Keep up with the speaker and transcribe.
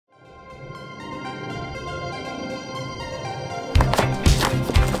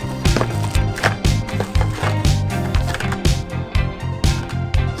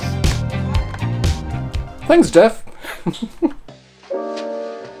Thanks, Jeff.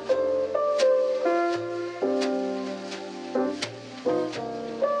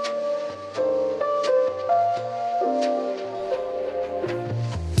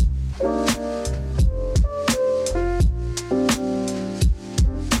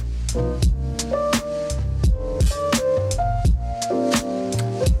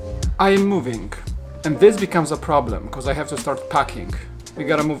 I am moving, and this becomes a problem because I have to start packing. We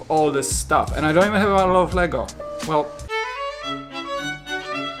gotta move all this stuff, and I don't even have a lot of Lego. Well,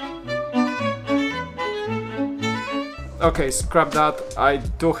 okay, scrap that. I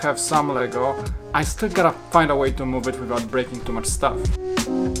do have some Lego. I still gotta find a way to move it without breaking too much stuff.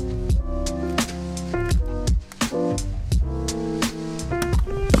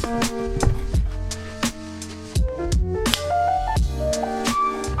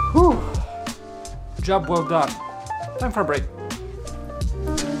 Whew. Job well done. Time for a break.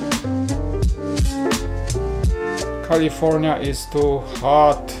 California is too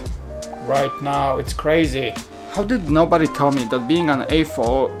hot right now, it's crazy. How did nobody tell me that being an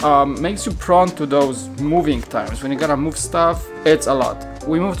AFO makes you prone to those moving times? When you gotta move stuff, it's a lot.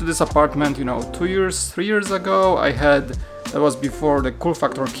 We moved to this apartment, you know, 3 years ago. That was before the cool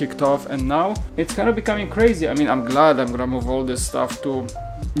factor kicked off, and now it's kind of becoming crazy. I mean, I'm glad I'm gonna move all this stuff to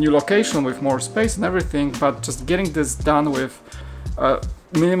new location with more space and everything, but just getting this done with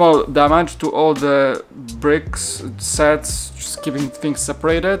minimal damage to all the bricks sets, just keeping things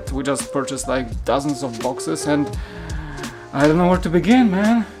separated. We just purchased like dozens of boxes, and I don't know where to begin,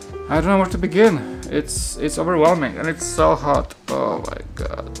 man. I don't know where to begin. It's overwhelming, and it's so hot. Oh my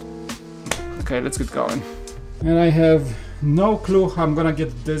god. Okay, let's get going. And I have no clue how I'm gonna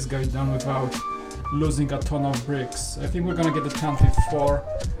get this guy done without losing a ton of bricks. I think we're gonna get the 1054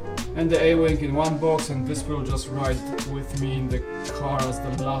 and the A-Wing in one box, and this will just ride with me in the car as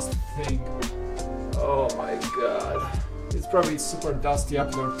the last thing. Oh my god. It's probably super dusty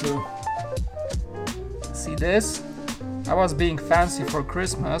up there too. See this? I was being fancy for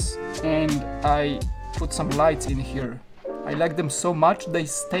Christmas and I put some lights in here. I like them so much they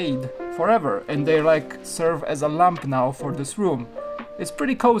stayed forever, and they like serve as a lamp now for this room. It's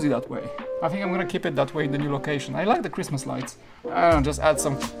pretty cozy that way. I think I'm gonna keep it that way in the new location. I like the Christmas lights. I don't know, just add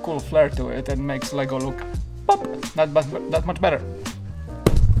some cool flair to it and makes Lego look pop that much better.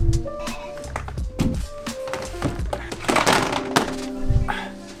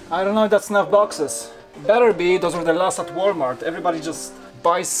 I don't know if that's enough boxes. Better be, those were the last at Walmart. Everybody just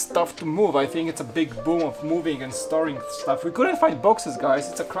buys stuff to move. I think it's a big boom of moving and storing stuff. We couldn't find boxes, guys.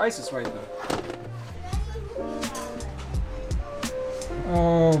 It's a crisis right now.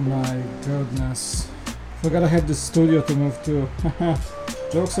 Oh my goodness. We gotta have the studio to move to.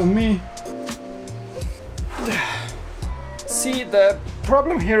 Joke's on me. See, the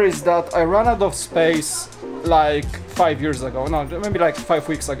problem here is that I ran out of space like 5 years ago. No, maybe like 5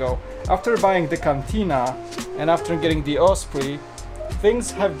 weeks ago. After buying the Cantina and after getting the Osprey, things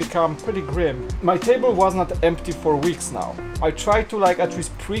have become pretty grim. My table was not empty for weeks now. I try to like at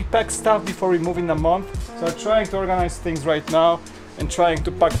least pre-pack stuff before we move in a month. So I'm trying to organize things right now and trying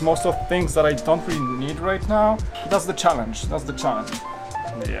to pack most of things that I don't really need right now. That's the challenge. That's the challenge.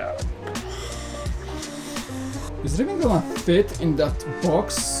 Yeah. Is it even gonna fit in that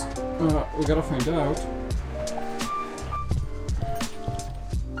box? We gotta find out.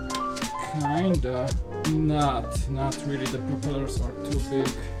 Kinda. Not really. The propellers are too big.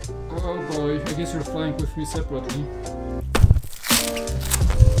 Oh boy, I guess you're flying with me separately.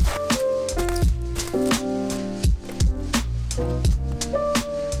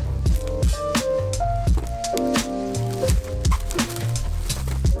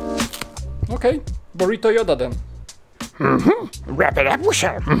 Okay, Burrito Yoda then. Wrap it up,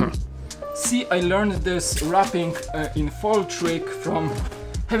 Wusha. See, I learned this wrapping in fall trick from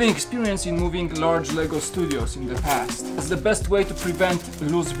having experience in moving large Lego studios in the past. It's the best way to prevent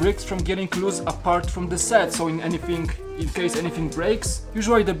loose bricks from getting loose apart from the set, so in case anything breaks,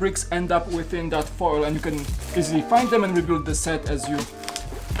 usually the bricks end up within that foil and you can easily find them and rebuild the set as you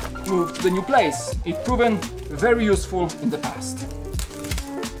move to the new place. It's proven very useful in the past.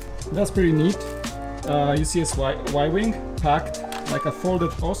 That's pretty neat. You see a Y-wing packed like a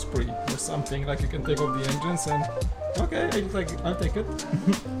folded Osprey or something, like you can take off the engines and okay, I'll take it.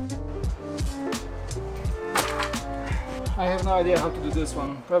 I have no idea how to do this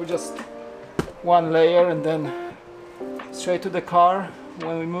one. Probably just one layer and then straight to the car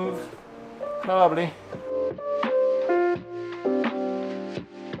when we move. Probably.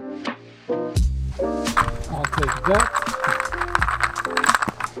 I'll take that.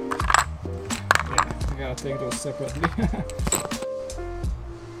 Yeah, I gotta take those separately.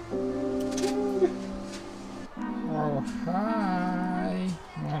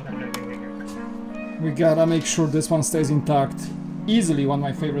 We gotta make sure this one stays intact. Easily one of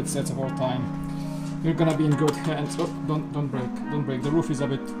my favorite sets of all time. You're gonna be in good hands. Oh, don't break. The roof is a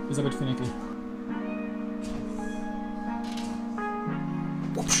bit finicky.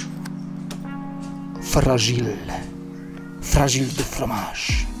 Fragile de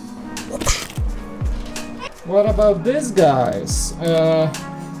fromage. What about this, guys?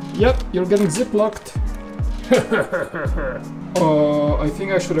 Yep, you're getting ziplocked. Oh, I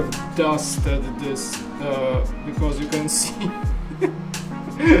think I should have dusted this because you can see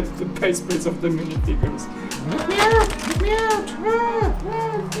the base plates of the minifigures. Let me out! Let me out!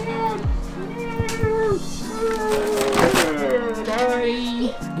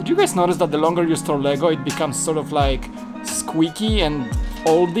 Did you guys notice that the longer you store Lego, it becomes sort of like squeaky and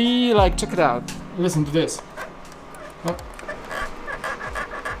oldie? Like, check it out. Listen to this. Oh.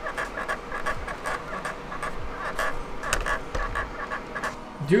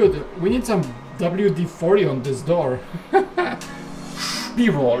 Dude, we need some WD-40 on this door.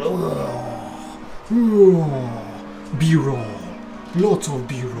 B-roll. B-roll. Lots of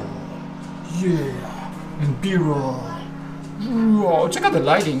B-roll. Yeah. And B-roll. Oh, check out the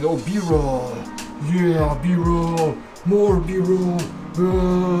lighting. Oh, B-roll. Yeah, B-roll. More B-roll.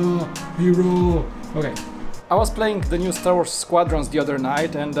 B-roll. Okay. I was playing the new Star Wars Squadrons the other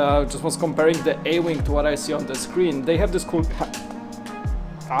night and just was comparing the A-Wing to what I see on the screen. They have this cool...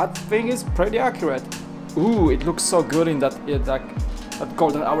 That thing is pretty accurate. Ooh, it looks so good in that that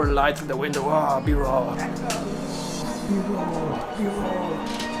golden hour light through the window. Ah, B-roll.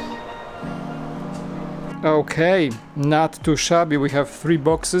 Okay, not too shabby. We have 3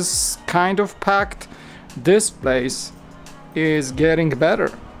 boxes kind of packed. This place is getting better.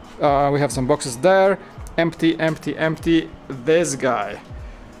 We have some boxes there. Empty, empty, empty. This guy.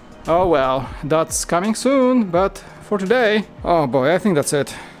 Oh well, that's coming soon, but for today, oh boy, I think that's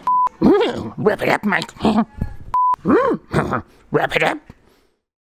it. Wrap it up, Mike. Wrap it up.